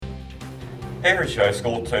Hey, Hershey High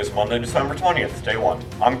School. Today's Monday, December 20th, day 1.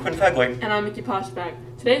 I'm Quinn Fegley. And I'm Mickey Poshback.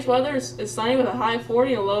 Today's weather is sunny with a high of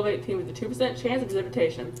 40 and a low of 18 with a 2% chance of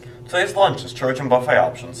precipitation. Today's lunch is church and buffet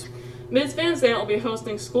options. Ms. Van Zandt will be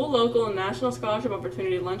hosting school, local, and national scholarship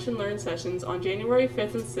opportunity lunch and learn sessions on January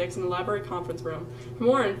 5th and 6th in the library conference room. For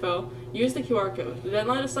more info, use the QR code. The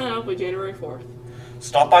deadline to sign up will be January 4th.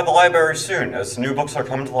 Stop by the library soon, as new books are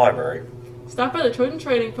coming to the library. Stop by the Trojan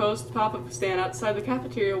Trading Post pop-up stand outside the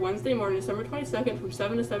cafeteria Wednesday morning, December 22nd from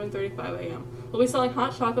 7 to 7:35 a.m. We'll be selling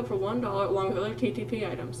hot chocolate for $1 along with other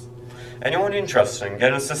TTP items. Anyone interested in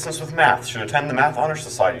getting assistance with math should attend the Math Honor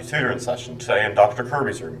Society tutoring session today in Dr.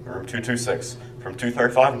 Kirby's room, room 226, from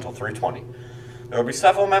 2:35 until 3:20. There will be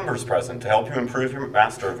several members present to help you improve your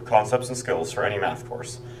master of the concepts and skills for any math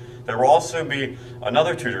course. There will also be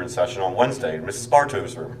another tutoring session on Wednesday in Mrs.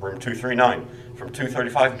 Bartow's room, room 239, from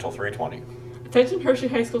 2:35 until 3:20. Attention Hershey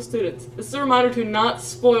High School students. This is a reminder to not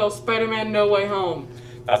spoil Spider-Man No Way Home.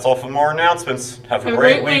 That's all for more announcements. Have a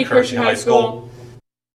great week, Hershey High School.